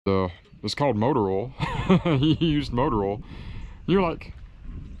It's called motor oil. He used motor oil. You're like,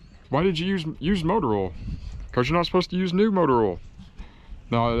 why did you use motor oil? Because you're not supposed to use new motor oil.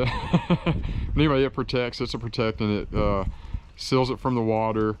 No, anyway, it protects. It's a protectant. It seals it from the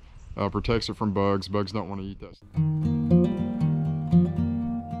water, protects it from bugs. Bugs don't want to eat that.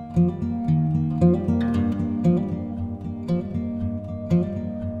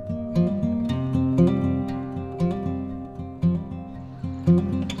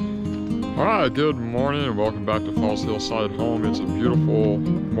 Alright, good morning and welcome back to Falls Hillside Home. It's a beautiful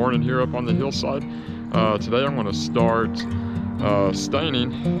morning here up on the hillside. Today I'm going to start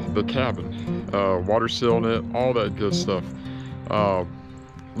staining the cabin, water sealing it, all that good stuff. At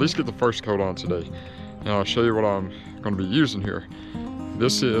least get the first coat on today. And I'll show you what I'm going to be using here.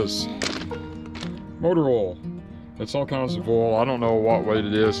 This is motor oil. It's all kinds of oil. I don't know what weight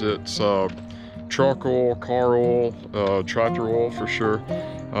it is. It's truck oil, car oil, tractor oil for sure.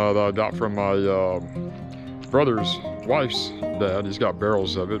 That I got from my brother's wife's dad. He's got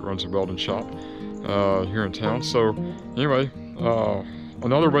barrels of it, runs a welding shop here in town. So anyway,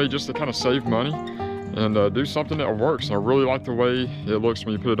 another way just to kind of save money and do something that works. And I really like the way it looks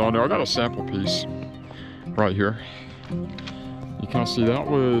when you put it on there. I got a sample piece right here. You kind of see that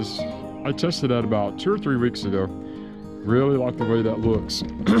was, I tested that about 2 or 3 weeks ago. Really like the way that looks.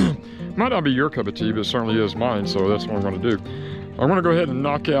 Might not be your cup of tea, but it certainly is mine, so that's what I'm going to do. I'm going to go ahead and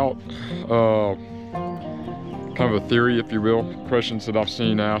knock out kind of a theory, if you will, questions that I've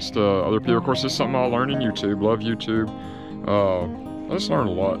seen asked other people. Of course, this is something I learned in YouTube. Love YouTube. I just learned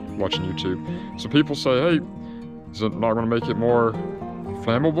a lot watching YouTube. So people say, hey, is it not going to make it more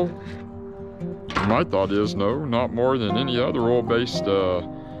flammable? My thought is no, not more than any other oil-based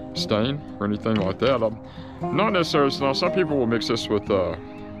stain or anything like that. I'm not necessarily. Now, some people will mix this with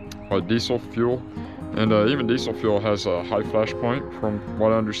like diesel fuel. And even diesel fuel has a high flash point from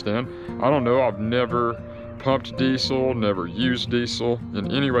what I understand. I don't know, I've never pumped diesel, never used diesel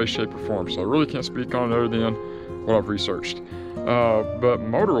in any way, shape, or form. So I really can't speak on it other than what I've researched. But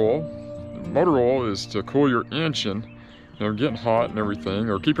motor oil is to cool your engine, you know, getting hot and everything,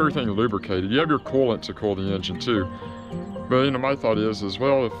 or keep everything lubricated. You have your coolant to cool the engine too. But you know, my thought is as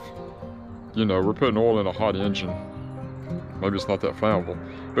well, if you know, we're putting oil in a hot engine, maybe it's not that flammable.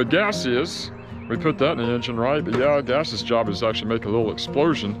 But gas is. We put that in the engine, right? But yeah, gas's job is to actually make a little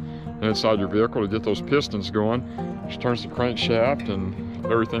explosion inside your vehicle to get those pistons going, which turns the crankshaft and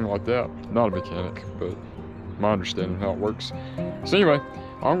everything like that. Not a mechanic, but my understanding of how it works. So anyway,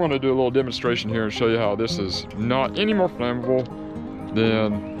 I'm going to do a little demonstration here and show you how this is not any more flammable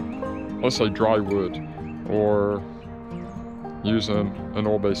than, let's say, dry wood or using an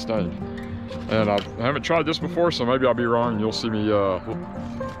oil-based stain. And I haven't tried this before, so maybe I'll be wrong. You'll see me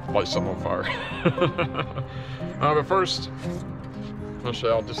light something on fire. But first,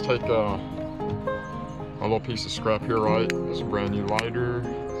 actually, I'll just take a little piece of scrap here, right? This is a brand new lighter.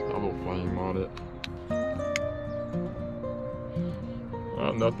 It's got a little flame on it.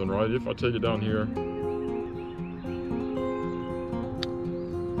 Nothing, right? If I take it down here,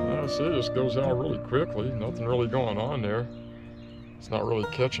 see, it just goes out really quickly. Nothing really going on there. It's not really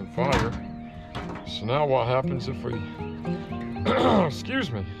catching fire. So now what happens if we,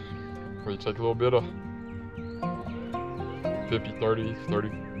 excuse me, if we take a little bit of 50, 30,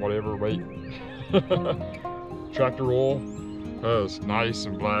 whatever weight tractor oil. It's nice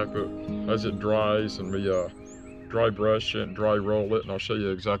and black, but as it dries and we dry brush it and dry roll it, and I'll show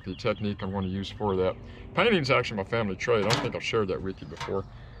you exactly the technique I'm going to use for that. Painting is actually my family trade. I don't think I've shared that with you before,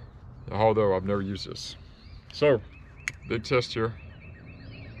 although I've never used this. So, big test here.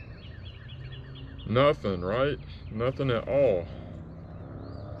 Nothing, right? Nothing at all.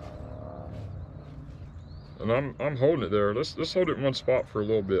 And I'm holding it there. Let's hold it in one spot for a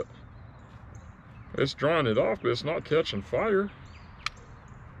little bit. It's drying it off, but it's not catching fire.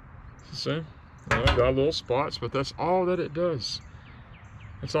 See? I got little spots, but that's all that it does.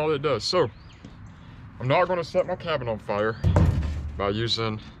 That's all it does. So, I'm not going to set my cabin on fire by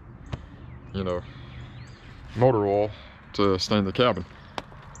using, you know, motor oil to stain the cabin.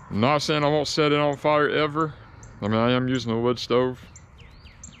 I'm not saying I won't set it on fire ever. I mean, I am using a wood stove.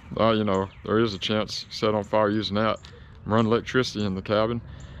 You know, there is a chance set on fire using that. I'm running electricity in the cabin.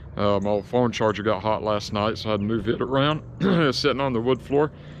 My old phone charger got hot last night, so I had to move it around. It's sitting on the wood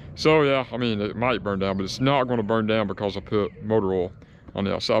floor. So yeah, I mean, it might burn down, but it's not going to burn down because I put motor oil on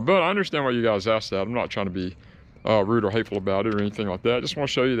the outside. But I understand why you guys asked that. I'm not trying to be rude or hateful about it or anything like that. I just want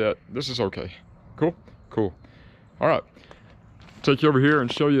to show you that this is okay. Cool? Cool. All right. Take you over here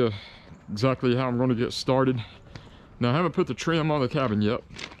and show you exactly how I'm going to get started. Now, I haven't put the trim on the cabin yet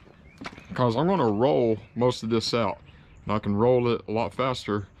because I'm going to roll most of this out. and I can roll it a lot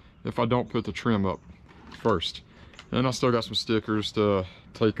faster if I don't put the trim up first. And I still got some stickers to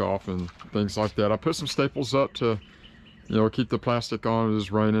take off and things like that. I put some staples up to, you know, keep the plastic on as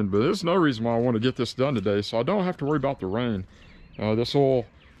it's raining, but there's no reason why I want to get this done today, so I don't have to worry about the rain. This oil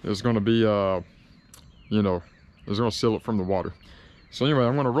is going to be, you know, is going to seal it from the water. So anyway,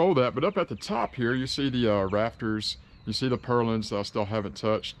 I'm going to roll that, but up at the top here, you see the rafters, you see the purlins that I still haven't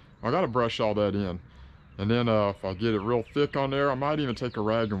touched. I got to brush all that in. And then if I get it real thick on there, I might even take a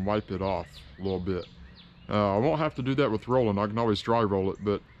rag and wipe it off a little bit. I won't have to do that with rolling. I can always dry roll it,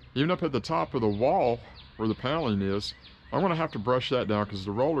 but even up at the top of the wall where the paneling is, I'm going to have to brush that down because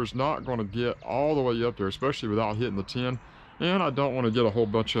the roller's not going to get all the way up there, especially without hitting the tin. And I don't want to get a whole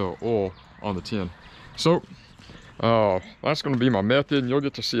bunch of oil on the tin. So that's going to be my method, and you'll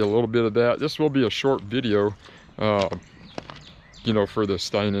get to see a little bit of that. This will be a short video, you know, for the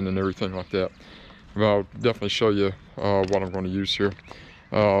staining and everything like that. But I'll definitely show you what I'm going to use here.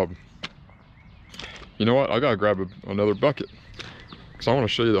 You know what? I gotta grab another bucket because I want to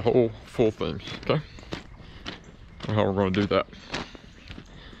show you the whole full thing. Okay, how we're going to do that.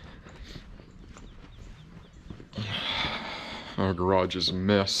 Our garage is a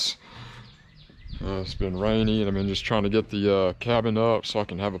mess. It's been rainy, and I've been just trying to get the cabin up so I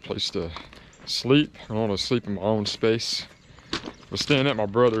can have a place to sleep. I want to sleep in my own space. I was staying at my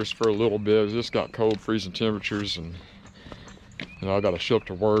brother's for a little bit. It just got cold, freezing temperatures, and you know, I got to show up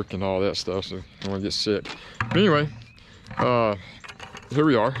to work and all that stuff, so I don't want to get sick. But anyway, here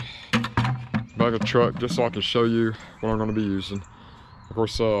we are, back of the truck, just so I can show you what I'm going to be using. Of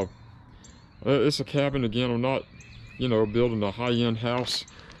course, it's a cabin again. I'm not, you know, building a high-end house,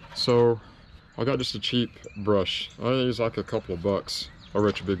 so I got just a cheap brush. I use like a couple of bucks over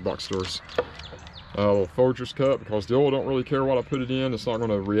at your big box stores. Folgers cup, because the oil don't really care what I put it in. It's not going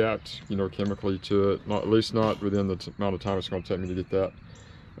to react, you know, chemically to it. Not, at least not within the amount of time it's going to take me to get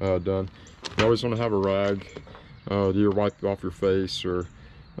that done. You always want to have a rag to either wipe it off your face, or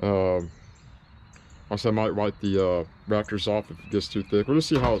also I might wipe the rafters off if it gets too thick. We'll just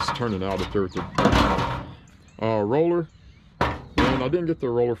see how it's turning out up there with the roller. And I didn't get the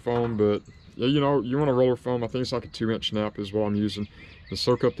roller foam, but yeah, you know, you want a roller foam. I think it's like a 2-inch nap is what I'm using to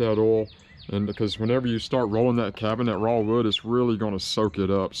soak up that oil. And because whenever you start rolling that cabin, that raw wood is really going to soak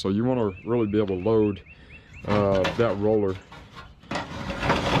it up. So you want to really be able to load that roller.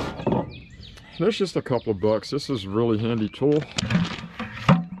 There's just a couple of bucks. This is a really handy tool,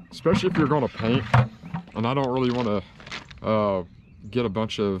 especially if you're going to paint. And I don't really want to get a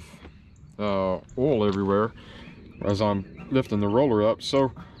bunch of oil everywhere as I'm lifting the roller up.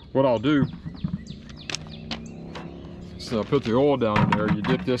 So what I'll do, so put the oil down in there, you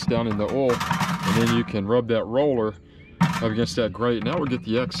dip this down in the oil, and then you can rub that roller up against that grate, and that will get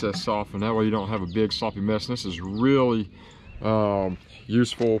the excess off, and that way you don't have a big sloppy mess. And this is really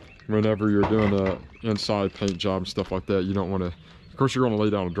useful whenever you're doing a inside paint job and stuff like that. You don't want to, of course you're going to lay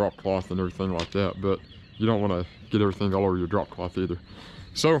down a drop cloth and everything like that, but you don't want to get everything all over your drop cloth either.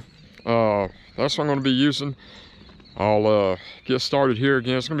 So that's what I'm going to be using. I'll get started here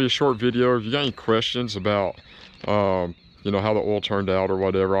again. It's going to be a short video. If you got any questions about you know, how the oil turned out or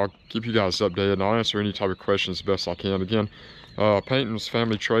whatever, I'll keep you guys updated, and I'll answer any type of questions the best I can. Again, painting was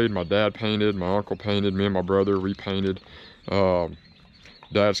family trade. My dad painted, my uncle painted, me and my brother repainted.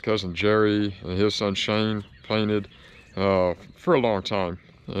 Dad's cousin Jerry and his son Shane painted for a long time.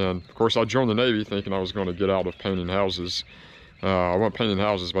 And of course I joined the Navy thinking I was going to get out of painting houses. I went painting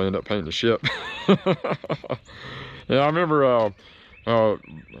houses, but I ended up painting a ship. Yeah, I remember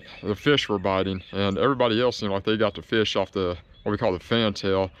the fish were biting, and everybody else seemed like they got the fish off the, what we call the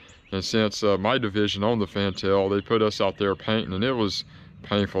fantail. And since my division owned the fantail, they put us out there painting, and it was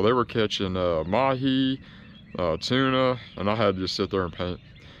painful. They were catching mahi, tuna, and I had to just sit there and paint.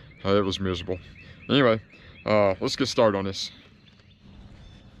 It was miserable. Anyway, let's get started on this.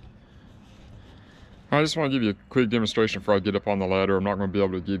 I just want to give you a quick demonstration before I get up on the ladder. I'm not going to be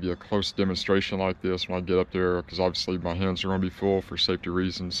able to give you a close demonstration like this when I get up there, because obviously my hands are going to be full for safety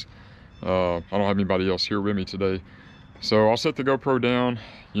reasons. I don't have anybody else here with me today. So I'll set the GoPro down.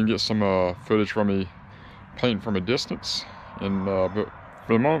 You can get some footage from me painting from a distance. And but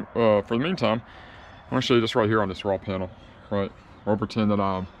for the meantime, I'm going to show you this right here on this raw panel. Right, I'll pretend that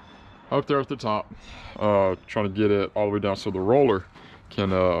I'm up there at the top, trying to get it all the way down so the roller can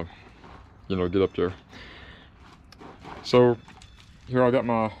you know, get up there. So here I got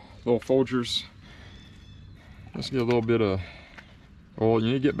my little Folgers. Let's get a little bit of oil. You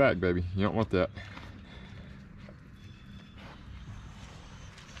need to get back, baby. You don't want that.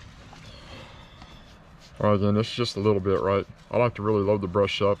 All right, again, this is just a little bit, right? I like to really load the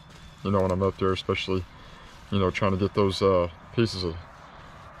brush up, you know, when I'm up there, especially you know, trying to get those pieces of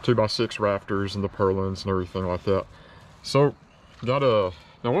 2x6 rafters and the purlins and everything like that. So now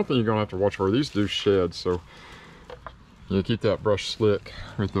one thing you're gonna have to watch for, these do shed, so you keep that brush slick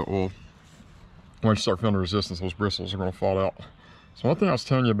with the oil. Once you start feeling the resistance, those bristles are gonna fall out. So one thing I was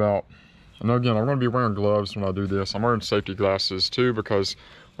telling you about, and again, I'm gonna be wearing gloves when I do this. I'm wearing safety glasses too, because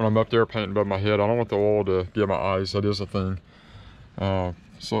when I'm up there painting above my head, I don't want the oil to get my eyes. That is a thing. But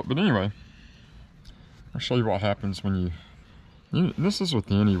anyway, I'll show you what happens when this is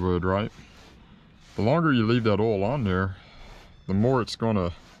with any wood, right? The longer you leave that oil on there, the more it's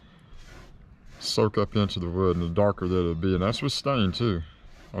gonna soak up into the wood, and the darker that it'll be. And that's with stain too.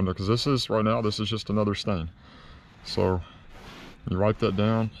 Because this is, right now, this is just another stain. So you wipe that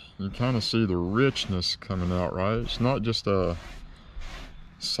down, you kind of see the richness coming out, right? It's not just a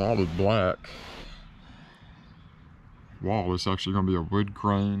solid black wall. It's actually going to be a wood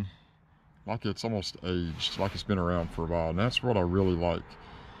grain, like it's almost aged, like it's been around for a while. And that's what I really like.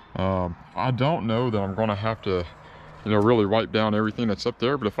 I don't know that I'm going to have to, you know, really wipe down everything that's up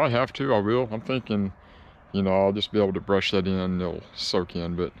there, but if I have to, I will. I'm thinking, you know, I'll just be able to brush that in and it'll soak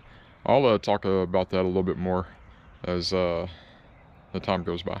in. But I'll talk about that a little bit more as the time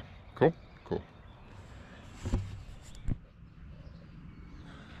goes by. Cool? Cool.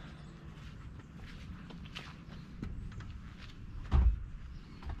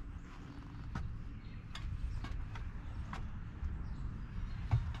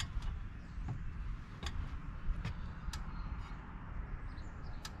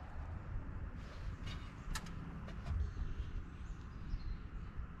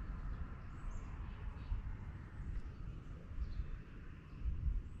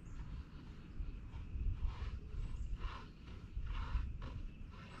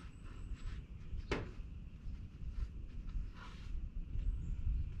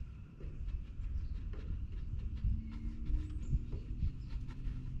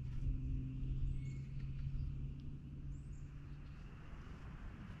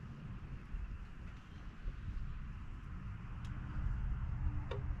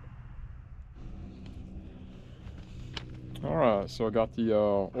 Alright, so I got the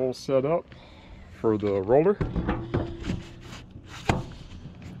oil set up for the roller.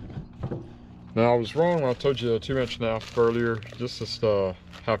 Now I was wrong when I told you a 2.5" earlier. This is the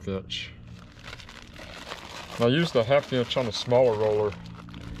 1/2 inch. And I used the 1/2 inch on a smaller roller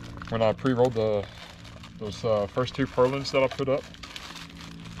when I pre-rolled those first 2 purlins that I put up.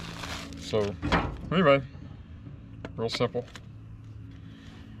 So anyway, real simple.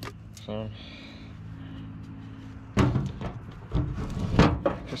 So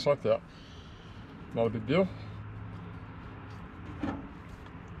just like that, not a big deal.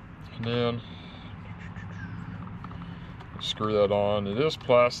 And then screw that on. It is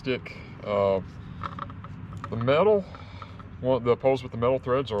plastic. The metal, the poles with the metal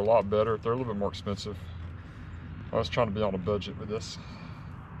threads are a lot better. They're a little bit more expensive. I was trying to be on a budget with this.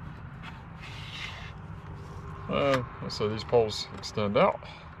 So these poles extend out.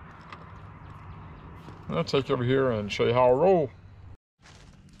 And I'll take you over here and show you how I roll.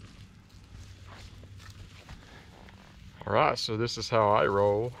 Alright, so this is how I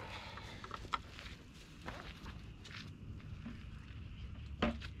roll.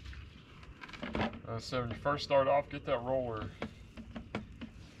 So when you first start off, get that roller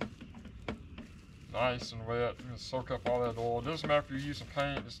nice and wet. You're gonna soak up all that oil. It doesn't matter if you're using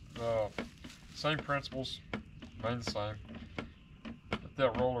paint, just same principles, remain the same. Get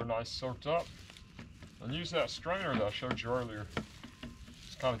that roller nice soaked up. And use that strainer that I showed you earlier.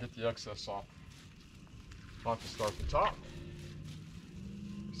 Just kind of get the excess off. I'll have to start at the top.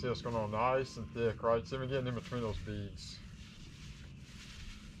 You see it's going on nice and thick, right? See me getting in between those beads.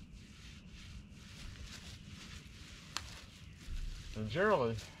 And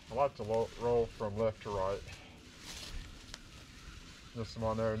generally, I like to roll from left to right. Just some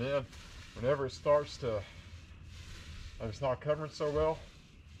on there, and then whenever it starts to, like it's not covering so well,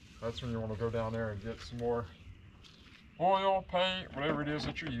 that's when you want to go down there and get some more oil, paint, whatever it is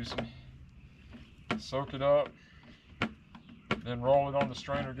that you're using. Soak it up, then roll it on the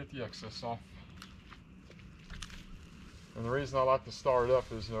strainer, get the excess off. And the reason I like to start it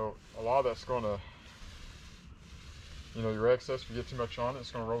up is, you know, a lot of that's going to, you know, your excess, if you get too much on it,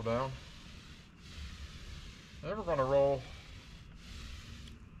 it's going to roll down. Never going to roll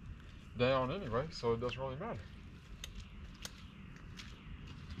down anyway, so it doesn't really matter.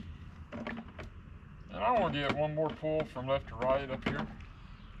 And I want to get one more pull from left to right up here.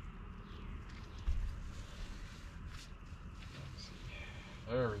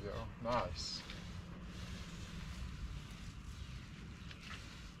 There we go, nice.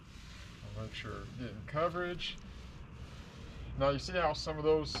 Right make sure you're getting coverage. Now you see how some of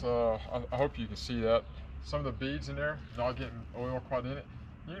those, I hope you can see that, some of the beads in there, not getting oil quite in it.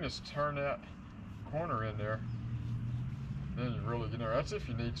 You can just turn that corner in there, then you really get there. That's if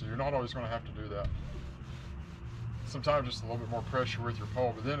you need to. You're not always going to have to do that. Sometimes just a little bit more pressure with your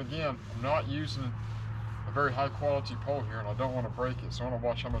pole, but then again, I'm not using a very high quality pole here, and I don't want to break it, so I want to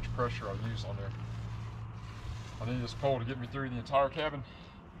watch how much pressure I use on there. I need this pole to get me through the entire cabin.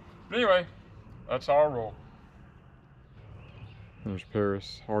 But anyway, that's how I roll. There's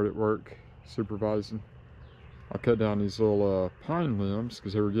Paris, hard at work, supervising. I cut down these little pine limbs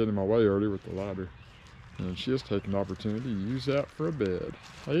because they were getting in my way earlier with the ladder. And she has taken the opportunity to use that for a bed.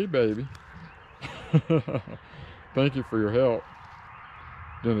 Hey, baby. Thank you for your help.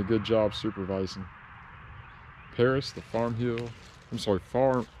 Doing a good job supervising. Paris, the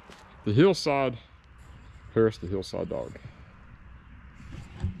Hillside, Paris, the Hillside Dog.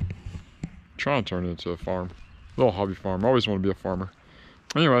 Trying to turn it into a farm. Little hobby farm. I always want to be a farmer.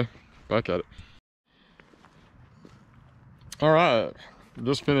 Anyway, back at it. Alright,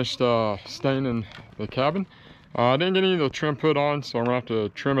 just finished staining the cabin. I didn't get any of the trim put on, so I'm going to have to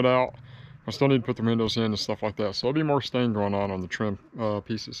trim it out. I still need to put the windows in and stuff like that, so there'll be more stain going on the trim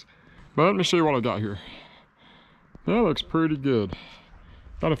pieces. But let me show you what I got here. That looks pretty good.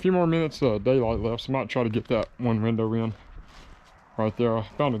 Got a few more minutes daylight left, so I might try to get that one window in right there. I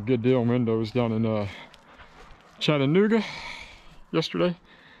found a good deal on windows down in Chattanooga yesterday,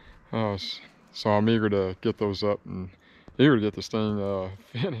 so I'm eager to get those up and eager to get this thing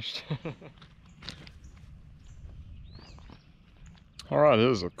finished. All right, it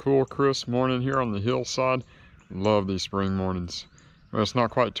is a cool, crisp morning here on the hillside. Love these spring mornings. Well, it's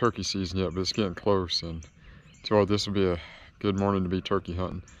not quite turkey season yet, but it's getting close, and so this will be a good morning to be turkey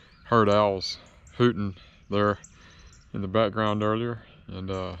hunting. Heard owls hooting there in the background earlier, and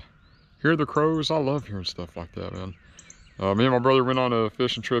hear the crows. I love hearing stuff like that, man. Me and my brother went on a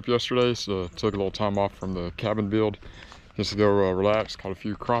fishing trip yesterday, so took a little time off from the cabin build just to go relax. Caught a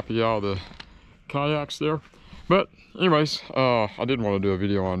few crappie out of the kayaks there. But anyways, I didn't want to do a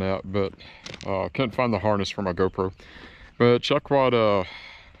video on that, but couldn't find the harness for my GoPro. But check what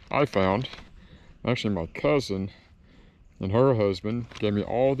I found. Actually, my cousin and her husband gave me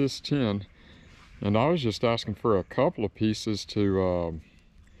all this tin, and I was just asking for a couple of pieces to,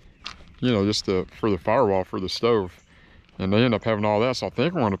 you know, just for the firewall for the stove. And they end up having all that, so I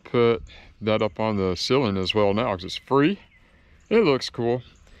think I'm going to put that up on the ceiling as well now because it's free. It looks cool.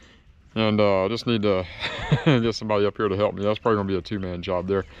 And I just need to get somebody up here to help me. That's probably going to be a two-man job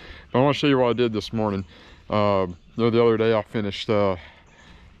there. But I want to show you what I did this morning. The other day I finished, you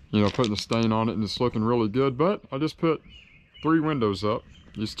know, putting the stain on it, and it's looking really good. But I just put 3 windows up.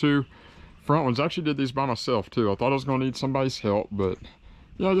 These 2 front ones. I actually did these by myself too. I thought I was going to need somebody's help, but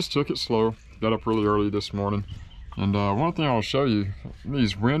yeah, I just took it slow. Got up really early this morning. And one thing I'll show you,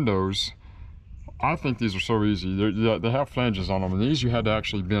 these windows, I think these are so easy. They have flanges on them, and these you had to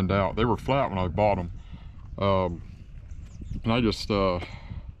actually bend out. They were flat when I bought them. And I just, you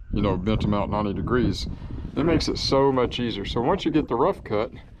know, bent them out 90 degrees. It makes it so much easier. So once you get the rough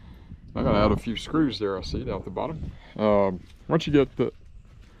cut, I gotta add a few screws there, I see down at the bottom. Once you get the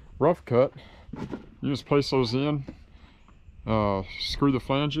rough cut, you just place those in, screw the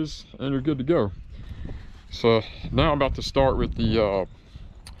flanges, and you're good to go. So now I'm about to start with the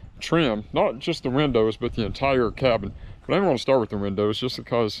trim, not just the windows, but the entire cabin. But I'm going to start with the windows just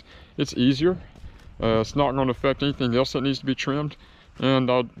because it's easier. It's not going to affect anything else that needs to be trimmed. And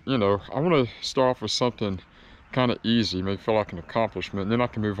you know, I want to start off with something kind of easy, maybe feel like an accomplishment, and then I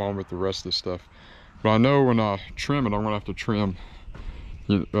can move on with the rest of the stuff. But I know when I trim it, I'm going to have to trim,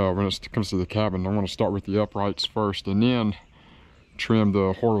 when it comes to the cabin, I'm going to start with the uprights first, and then trim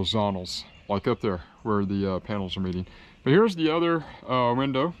the horizontals, like up there where the panels are meeting. But here's the other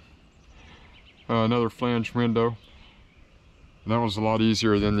window, another flange window. And that was a lot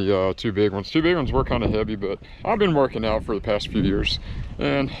easier than the 2 big ones. 2 big ones were kind of heavy, but I've been working out for the past few years,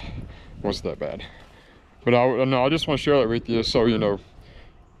 and it wasn't that bad. But I just want to share that with you, so you know,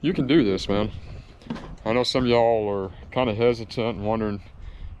 you can do this, man. I know some of y'all are kind of hesitant and wondering,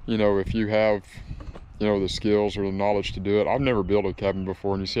 you know, if you have, you know, the skills or the knowledge to do it. I've never built a cabin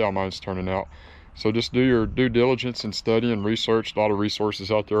before, and you see how mine's turning out. So just do your due diligence and study and research. A lot of resources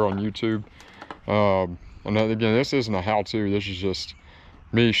out there on YouTube. And again, this isn't a how-to. This is just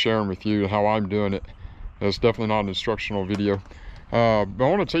me sharing with you how I'm doing it. It's definitely not an instructional video. But I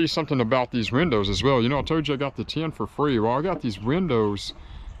want to tell you something about these windows as well. You know, I told you I got the tin for free. Well, I got these windows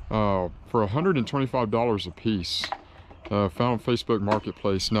for $125 a piece. Found on Facebook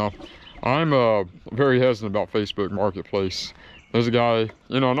Marketplace. Now, I'm very hesitant about Facebook Marketplace there's a guy,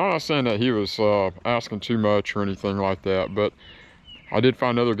 you know, I'm not saying that he was asking too much or anything like that, but I did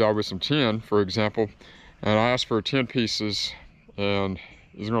find another guy with some tin, for example, and I asked for 10 pieces, and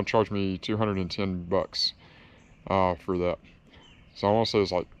he's gonna charge me 210 bucks for that. So I want to say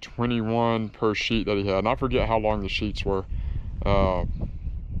it's like 21 per sheet that he had, and I forget how long the sheets were.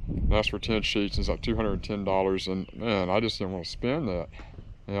 Asked for 10 sheets, and it's like $210, and man, I just didn't want to spend that.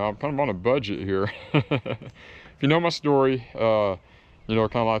 You know, I'm kind of on a budget here. If you know my story, you know,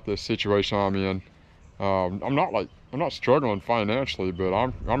 kind of like the situation I'm in. I'm not struggling financially, but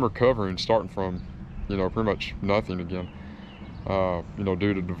I'm recovering, starting from, you know, pretty much nothing again. You know,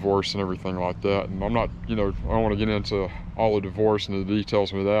 due to divorce and everything like that. And I'm not, you know, I don't want to get into all the divorce and the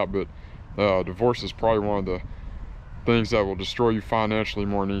details of that, but divorce is probably one of the things that will destroy you financially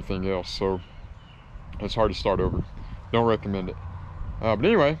more than anything else. So it's hard to start over. Don't recommend it. But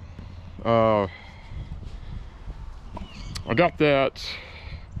anyway, I got those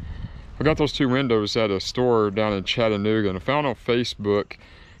two windows at a store down in Chattanooga, and I found on Facebook.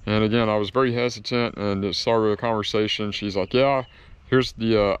 And again, I was very hesitant, and it started a conversation. She's like, yeah, here's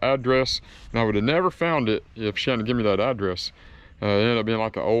the address. And I would have never found it if she hadn't given me that address. It ended up being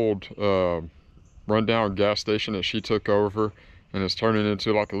like an old rundown gas station that she took over, and it's turning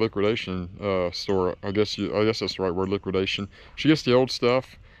into like a liquidation store. I guess that's the right word, liquidation. She gets the old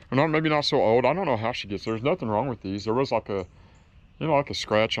stuff. Or not, maybe not so old. I don't know how she gets. There's nothing wrong with these. There was like a, you know, like a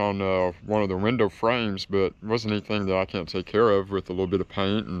scratch on one of the window frames, but it wasn't anything that I can't take care of with a little bit of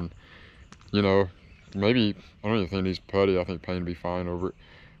paint. And, you know, maybe, I don't even think it needs putty. I think paint would be fine over it.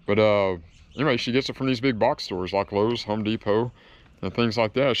 But anyway, she gets it from these big box stores like Lowe's, Home Depot, and things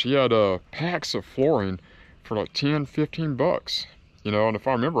like that. She had packs of flooring for like 10, 15 bucks. You know, and if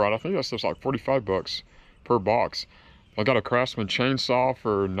I remember right, I think that stuff's like 45 bucks per box. I got a Craftsman chainsaw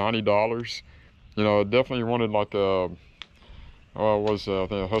for $90. You know, I definitely wanted like a, I think a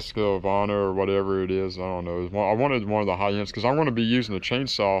Husqvarna or whatever it is. I don't know. I wanted one of the high ends because I want to be using a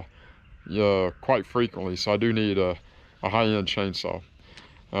chainsaw quite frequently. So I do need a high-end chainsaw.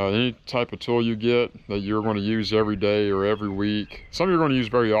 Any type of tool you get that you're going to use every day or every week, some you're going to use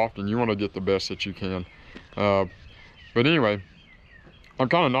very often, you want to get the best that you can. But anyway, I'm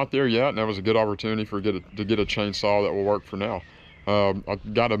kind of not there yet, and that was a good opportunity to get a chainsaw that will work for now. I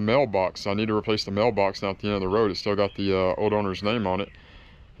got a mailbox. I need to replace the mailbox down at the end of the road. It's still got the old owner's name on it.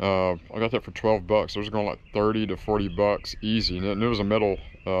 I got that for 12 bucks. It was going like 30 to 40 bucks easy, and it was a metal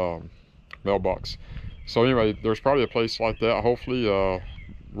mailbox. So anyway, there's probably a place like that, hopefully,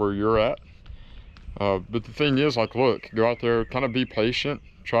 where you're at. But the thing is, like, look, go out there, kind of be patient,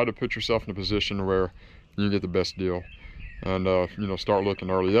 try to put yourself in a position where you get the best deal. And you know, start looking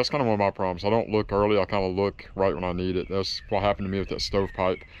early. That's kind of one of my problems. I don't look early. I kind of look right when I need it. That's what happened to me with that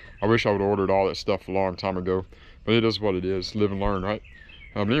stovepipe. I wish I would have ordered all that stuff a long time ago, but it is what it is. Live and learn, right?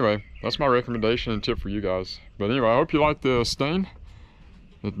 But anyway, that's my recommendation and tip for you guys. But anyway, I hope you like the stain.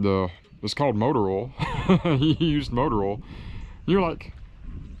 It's called motor oil. He used motor oil. You're like,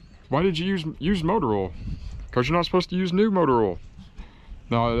 why did you use motor oil? Because you're not supposed to use new motor oil.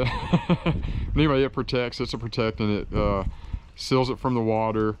 No, anyway, it protects. It's a protectant. It seals it from the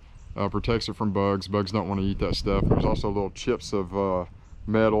water, protects it from bugs. Bugs don't want to eat that stuff. There's also little chips of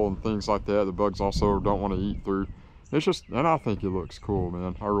metal and things like that the bugs also don't want to eat through. It's just, and I think it looks cool,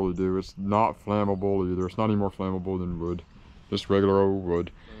 man. I really do. It's not flammable either. It's not any more flammable than wood. Just regular old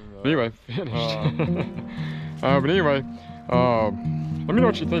wood. Anyway, finished. But anyway, let me know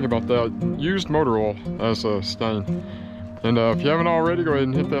what you think about that. Used motor oil as a stain. And if you haven't already, go ahead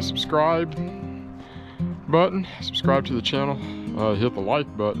and hit that subscribe button. Subscribe to the channel. Hit the like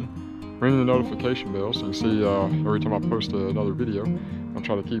button. Ring the notification bell so you can see every time I post another video. I'll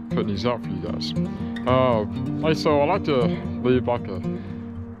try to keep putting these out for you guys. So I like to leave like a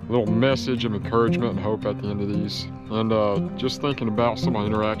little message of encouragement and hope at the end of these. And just thinking about some of my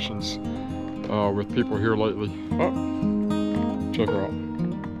interactions with people here lately. Oh, check her out.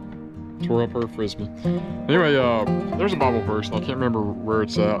 Tore up her frisbee. Anyway, there's a Bible verse, and I can't remember where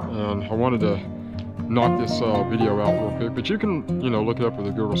it's at, and I wanted to knock this video out real quick, but you can, you know, look it up with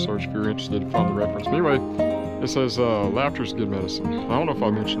a Google search if you're interested to find the reference. But anyway, it says, laughter is good medicine. I don't know if I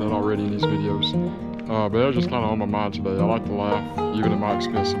mentioned that already in these videos, but that was just kind of on my mind today. I like to laugh, even at my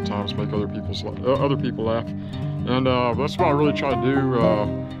expense sometimes, make other people laugh. And that's what I really try to do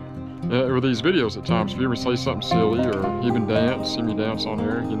with these videos at times. If you ever say something silly or even dance, see me dance on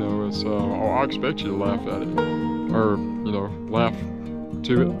there, you know, it's I expect you to laugh at it, or, you know, laugh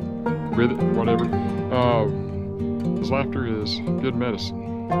to it, with it, whatever. Because laughter is good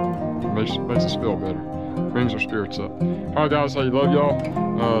medicine. It makes us feel better, brings our spirits up. All right, guys, I love y'all.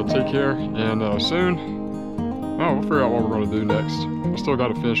 Take care, and soon Oh, we'll figure out what we're going to do next. I still got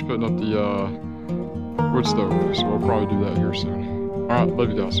to finish putting up the wood stove, so we'll probably do that here soon. Alright,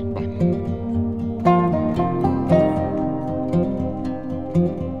 love you guys. Bye.